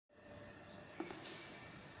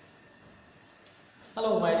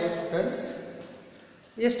Hello my dear students.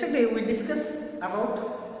 Yesterday we discussed about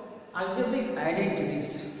algebraic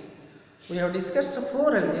identities. We have discussed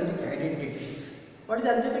 4 algebraic identities. What is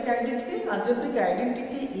algebraic identity? Algebraic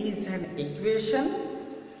identity is an equation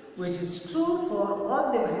which is true for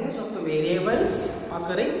all the values of the variables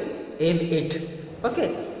occurring in it. Okay,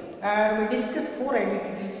 and we discussed 4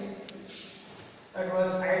 identities. That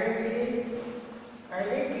was identity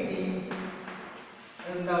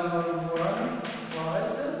number 1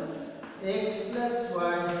 was x plus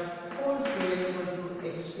y whole square equal to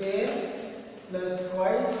x square plus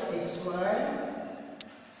twice xy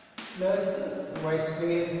plus y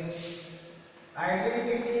square.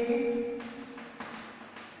 Identity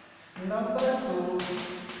number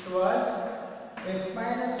 2 was x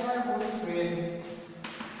minus y whole square,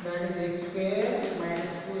 that is x square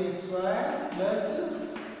minus 2xy plus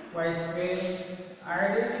y square.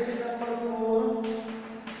 Identity number 4,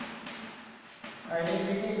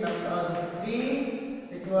 identity number 3,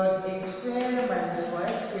 it was x square minus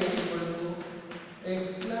y square equal to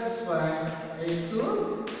x plus y into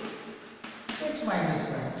x minus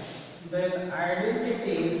y. Then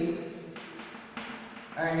identity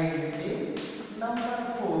number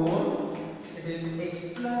 4, it is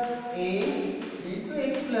x plus a into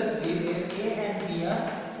x plus b, where a and b are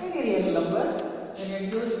any real numbers, and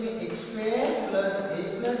it gives me x square plus a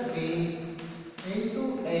plus b into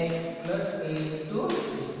x plus a into b.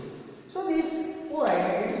 So these 4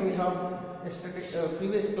 identities we have yesterday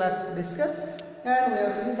previous class discussed, and we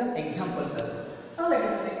have seen some examples also. Now let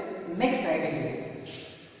us take next identity.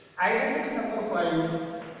 Identity number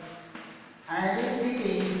 5.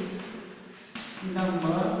 Identity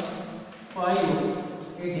number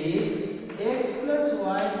 5. It is x plus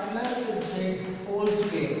y plus z whole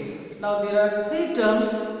square. Now there are 3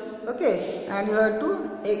 terms, okay, and you have to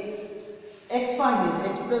expand this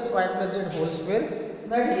x plus y plus z whole square,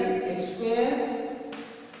 that is x square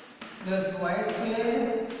plus y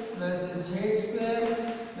square plus z square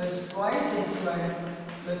plus twice xy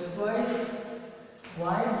plus twice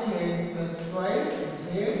yz plus twice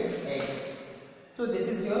zx. So this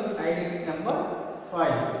is your identity number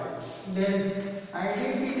 5. Then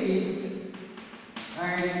identity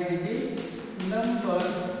number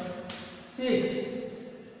 6,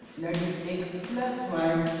 that is x plus y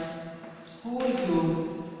whole cube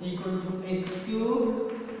equal to x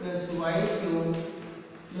cube plus y cube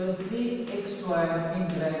plus 3xy in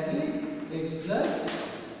bracket x plus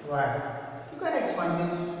y. You can expand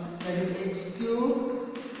this, that is x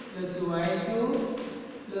cube plus y cube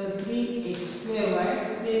plus 3x square y,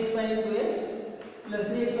 3xy into x plus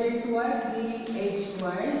 3xy into y, 3xy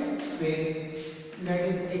square, that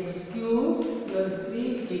is x cube plus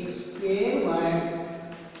 3x square y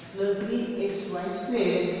plus 3xy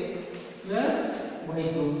square plus y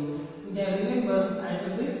cube. You can remember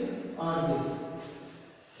either this or this.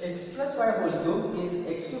 X plus y whole cube is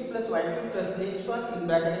x cube plus y cube plus 3xy in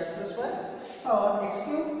bracket x plus y, or x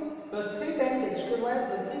cube plus 3 times x square y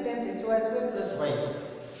plus 3 times xy square plus y cube.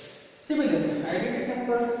 Similarly, identity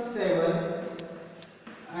number 7.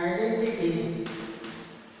 Identity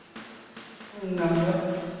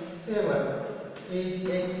number 7 is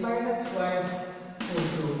x minus y whole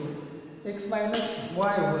cube. X minus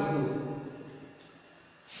y whole cube.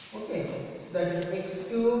 Okay, so that is x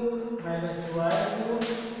cube minus y cube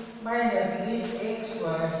minus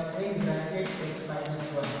 3xy in bracket x minus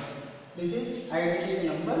 1. This is identity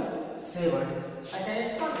number 7. I can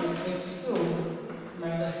expand this x cube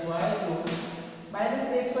minus y cube minus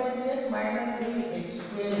 3xy into x minus 3x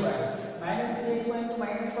square y minus 3xy into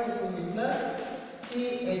minus y will be plus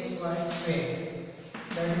 3xy square,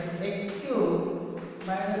 that is x cube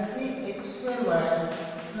minus 3x square y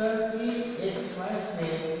plus 3xy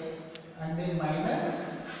square and then minus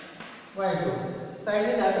y cube. Sign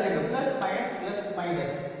is alternative, plus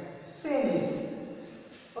minus, same is.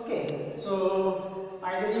 Okay, so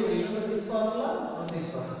either you remember this formula or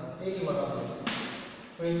this one, any one of this.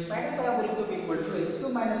 So x minus y whole cube equal to x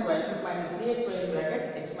cube minus y cube minus 3xy in bracket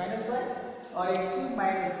x minus y, or x cube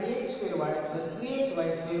minus 3x square y plus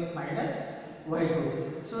 3xy square minus y cube.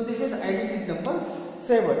 So this is identity number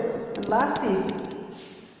 7. And last is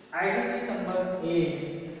identity number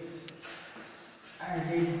 8.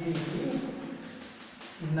 Identity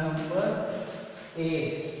number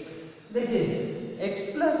 8. This is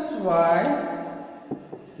x plus y,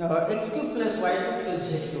 x cube plus y cube plus z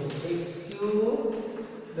cube. X cube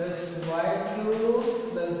plus y cube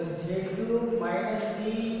plus z cube minus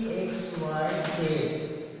 3xyz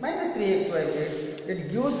minus 3xyz. It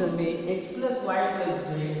gives me x plus y plus z,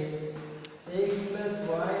 x plus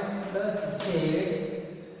y plus z.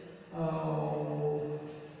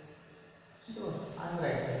 So I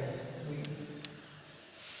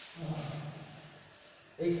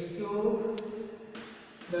x cube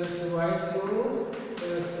plus y cube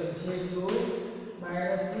plus z cube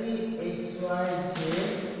minus 3xyz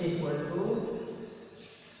equal to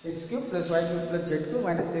x cube plus y cube plus z cube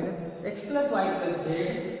minus 3 x plus y plus z,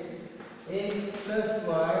 x plus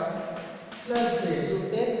y plus z. You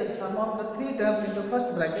take the sum of the three terms into first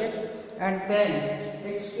bracket and then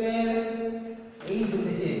x square into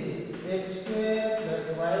this is x square plus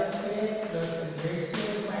y square plus z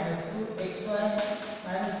square minus 2xy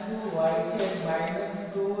minus 2yz minus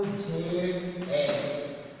 2zx.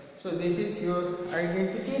 So this is your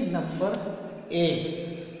identity number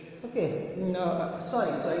 8. Okay, no,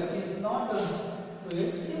 sorry, it is not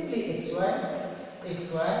 2x, simply xy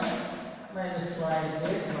minus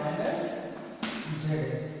yz minus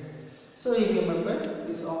zx. So you remember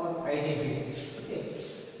this all identities. Okay,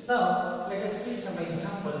 now let us see some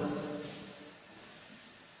examples.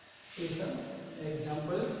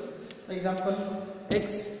 Example x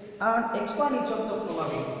and x1 each of the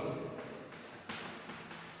following.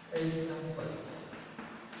 Examples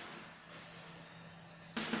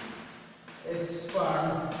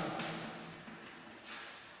x1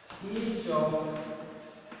 each of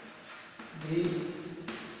the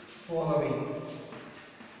following.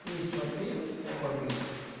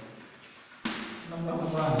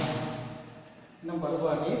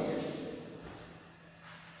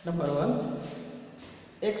 Number one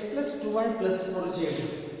x plus 2y plus 4z,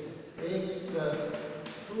 x plus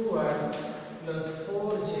 2y plus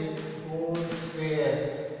 4z whole square,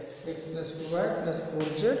 x plus 2y plus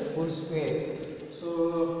 4z whole square. So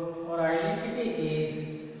our identity is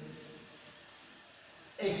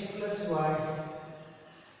x plus y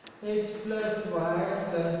plus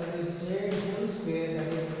z whole square, that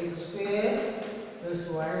is x square plus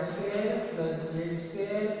y square plus z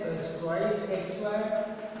square plus twice xy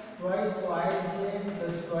twice yz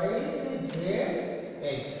plus twice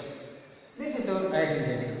zx. This is our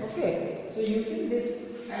identity. Okay, so using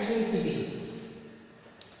this identity,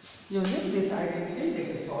 let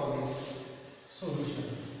us solve this solution.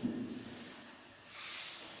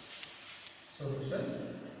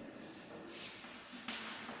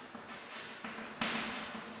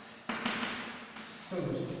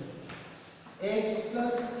 X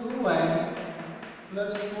plus 2y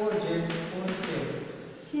plus 4z whole square.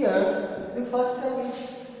 Here the first term is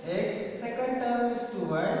x, second term is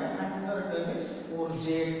 2y and third term is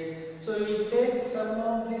 4z. So you take sum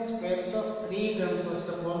of the squares of three terms. First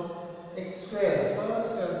of all, x square, first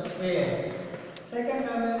term square, second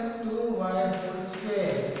term is 2y whole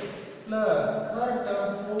square plus third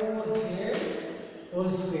term 4z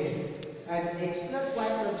whole square. As x plus y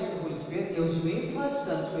plus z whole square gives me first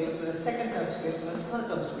term square plus second term square plus third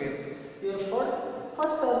term square. Therefore,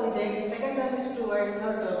 first term is x, second term is 2y,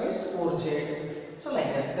 third term is 4z. So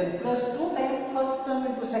like that. Then plus 2 times first term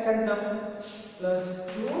into second term plus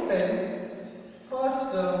 2 times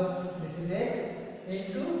first term, this is x,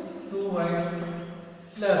 into 2y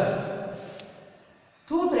plus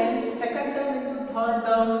 2 times second term into third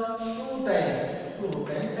term, 2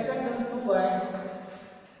 times second term 2y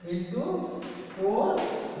into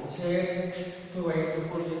 4z, 2y into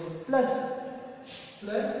 4z plus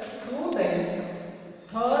 2 times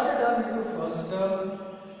third term into first term,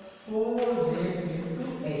 4z into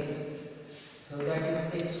x. So that is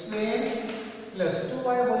x square plus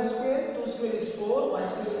 2y whole square, 2 square is 4, y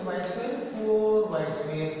square is y square, 4y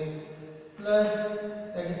square plus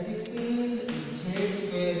that is 16z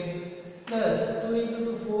square plus 2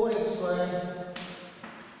 into 4 xy.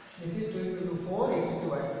 This is 2 into 4 x into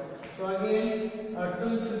y. So again 2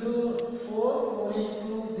 into 2 4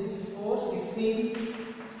 into this 4 16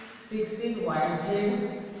 yz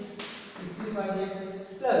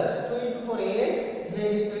plus 2 into 4 8 z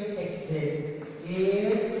into xz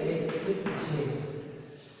 8xz.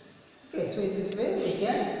 Okay, so in this way we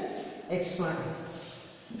can expand.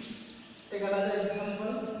 Take another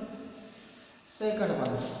example. Second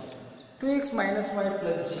one, 2x minus y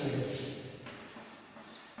plus z.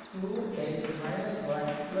 2x minus y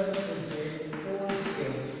plus z whole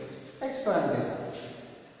square. Expand this.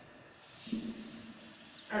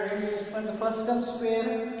 And we expand the first term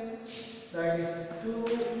square, that is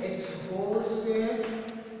 2x whole square.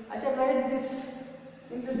 I can write this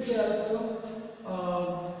in this way also.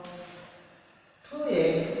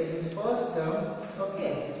 2x, this is first term,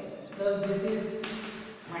 okay, plus this is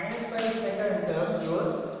minus by second term, your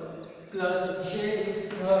plus z is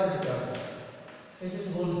third term. This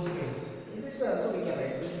is whole square. In this way also we can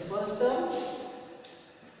write this first term,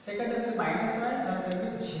 second term is minus y, third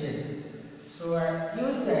term is z. So I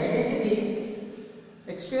use the identity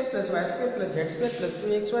x square plus y square plus z square plus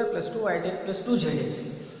 2xy plus 2yz plus 2zx.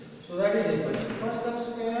 So So that is equal to first term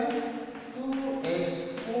square 2x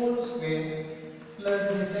whole square plus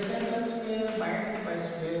the second term square minus y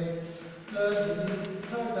square plus this is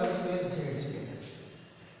third term square z square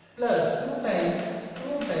plus 2 times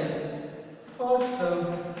first term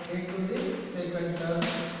into this second term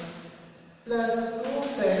plus 2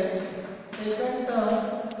 times second term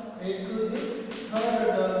into this third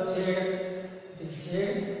term z,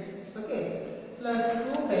 okay, plus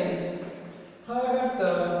 2 times third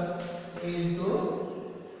term into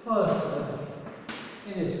first term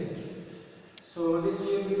in this way. So this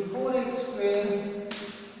will be 4x square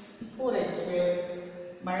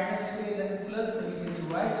minus square, that is plus, which is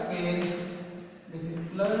y square, this is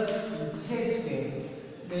plus z square,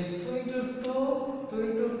 then 2 into 2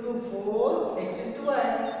 4 x into y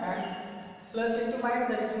and plus into minus,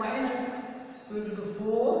 that is minus 2 into 2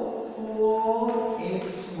 4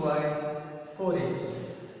 4xy,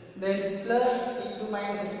 then plus into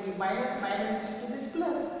minus, it will be minus into this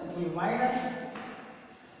plus, it will be minus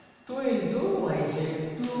 2 into yz,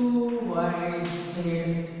 2yz,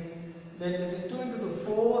 then this is 2 into 2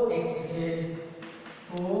 4xz,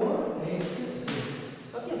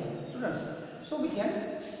 okay students. So we can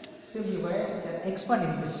simplify and expand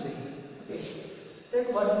in this way. Okay,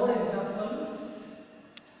 take one more example.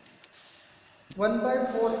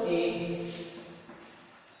 1/4a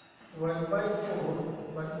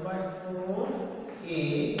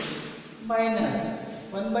minus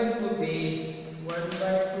 1/2b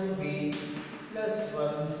plus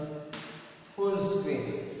 1 whole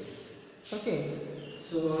square. Okay,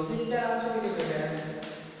 so this can also be written as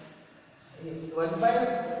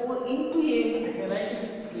 1/4 into a, I can write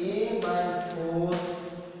it a by 4.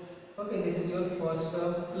 Okay, this is your first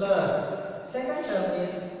term plus second term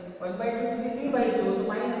is 1/2 to be b by 2, so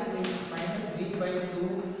minus this minus b by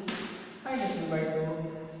 2 minus b by 2,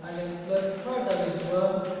 and then plus third term is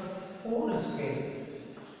 1 whole square.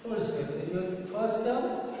 So your first term,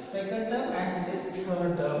 second term, and this is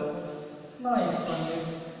third term. Now expand this.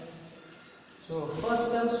 So first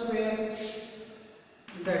term square,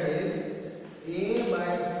 that is a by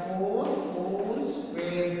 4 whole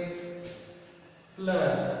square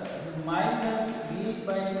plus minus b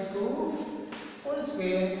by 2 whole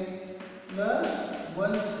square plus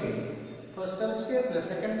 1 square. First term square plus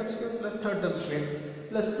second term square plus third term square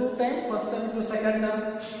plus 2 times first term into second term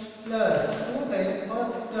plus 2 times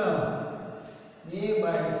first term a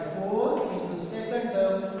by 4 into second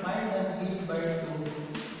term minus b by 2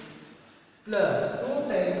 plus 2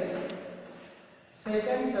 times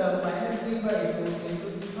second term minus b by 2 into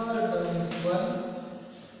third term is 1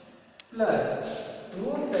 plus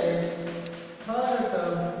 2 times third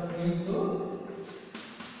term into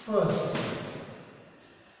first.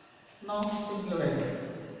 Now simplify this.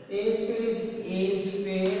 A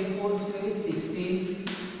square whole square is 16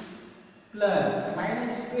 plus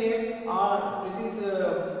minus square, or it is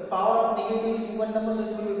power of negative is even number, so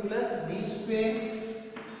it will be plus b square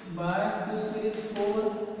by 2 square is 4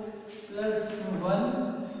 plus 1,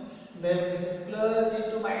 then this is plus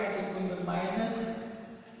into minus, it will be minus,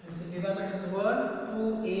 this denominator is 1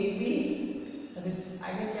 2ab, and this I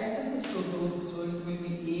can cancel this 2, so it will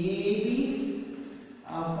be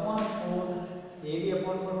ab upon 4, ab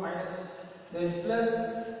upon 4 minus, then plus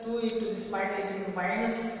 2 into this minus, it will be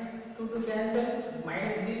minus 2 to cancel,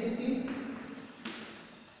 minus b city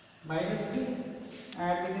minus b,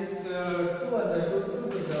 and this is 2 other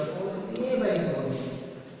 2 to the 4 is a by 4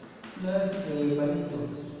 plus a by 2.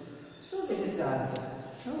 So this is the answer.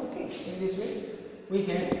 Okay, in this way we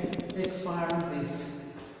can expand this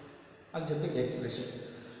algebraic expression.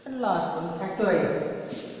 And last one, factorize.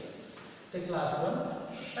 Take last one,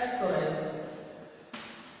 factorize.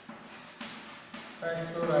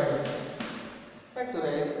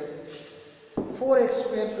 4x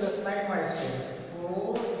square plus 9y square.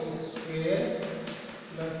 4x square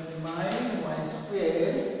plus 9y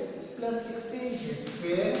square plus 16z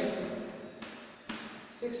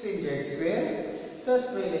square plus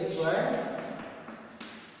 12xy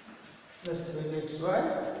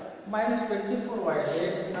minus 24yz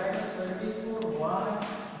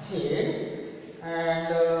and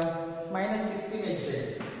minus 16xz.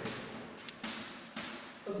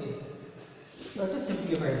 Okay, you have to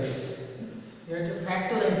simplify this. You have to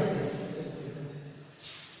factorize this.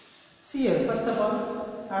 See here, first of all,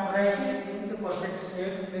 I am writing in the perfect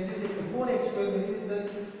square. This is equal to 4x square. This is the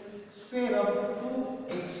square of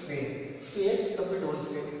 2x square. 2x complete whole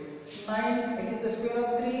square. 9, it is the square of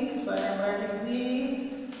 3. So I am writing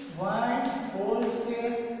 3y whole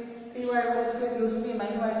square. 3y whole square gives me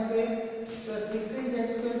 9y square plus 16z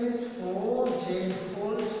square is 4z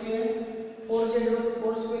whole square. 4z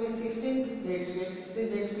 4 square is 16 z square, 16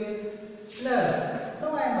 z square plus,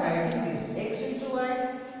 now I am writing this x into y.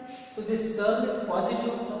 So this term is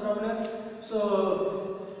positive, no problem. So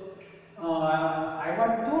I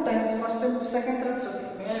want 2 times first term to second term. So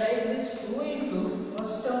may I write this 2 into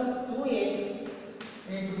first term 2x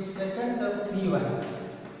into second term 3y.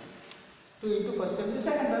 2 into first term to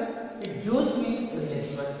second term. It gives me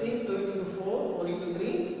 12xy. See, 2 into 4, 4 into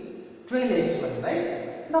 3, 12xy,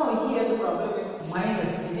 right? Now here the problem is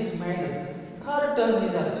minus. It is minus. Third term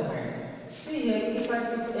is also minus. See here, if I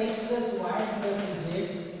put x plus y plus z,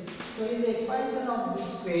 so in the expansion of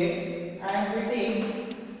this square, I am getting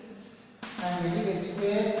x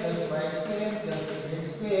square plus y square plus z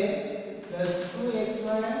square plus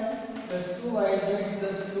 2xy plus 2yz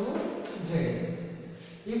plus 2zx.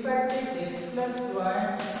 If I take x plus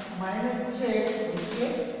y minus z whole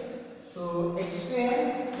square, so x square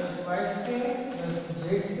plus y square plus z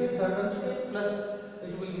square third term square plus,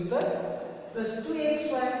 it will be plus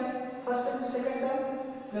 2xy first term to second term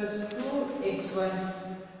plus 2xy.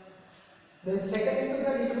 Then second into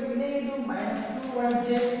third it will be negative minus 2yz,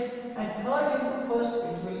 and third into first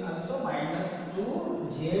it will also minus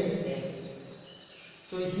 2zx.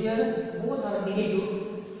 So here both are negative.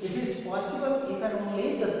 It is possible if and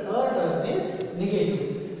only the third term is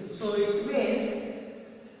negative. So it means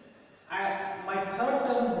my third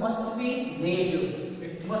term must be negative.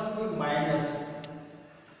 It must be minus.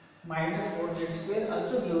 Minus 4z square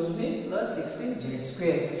also gives me plus 16z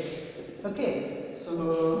square. Okay.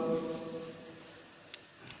 So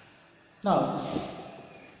now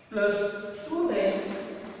plus 2 times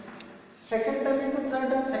second term into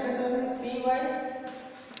third term. Second term is 3y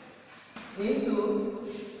into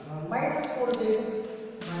minus 4z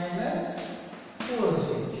minus 4z.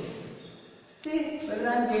 See whether I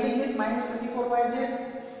am getting this minus 24yz.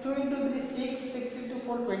 2 into 3 6, 6 into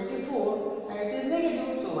 4 24, and it is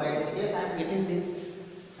negative. So yz, yes, I am getting this,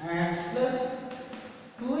 and plus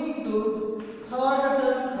 2 into third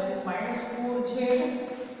term, that is minus 4z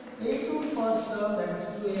into first term, that is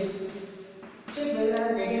 2x. Check whether I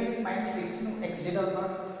am getting this minus 16 xz or not.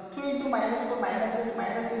 2 into minus 4 minus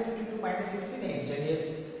 8 into minus 16 xz, yes.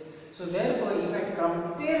 So therefore, if I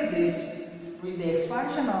compare this with the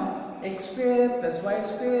expansion of x square plus y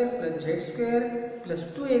square plus z square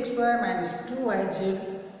plus 2xy minus 2yz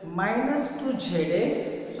minus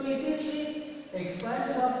 2zx, so it is the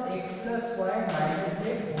expansion of x plus y minus z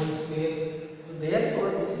whole square. So therefore,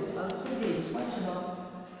 this is also the expansion of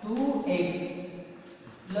 2x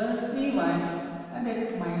plus 3y, and that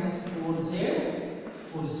is minus 4z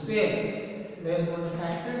whole square. Therefore, the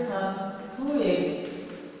factors are 2x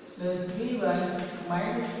plus 3y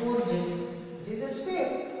minus 4z. It is a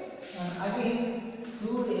square. And again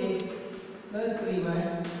 2x plus 3y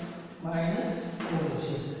minus 4z.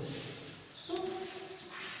 So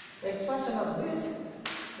the expansion of this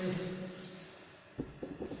is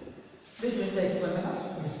the expansion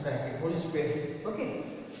of this bracket whole square. Okay.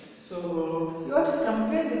 So you have to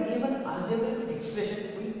compare the given algebraic expression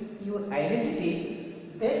with your identity.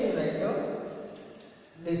 Then you write down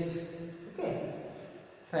this. Okay.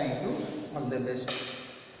 Thank you. All the best.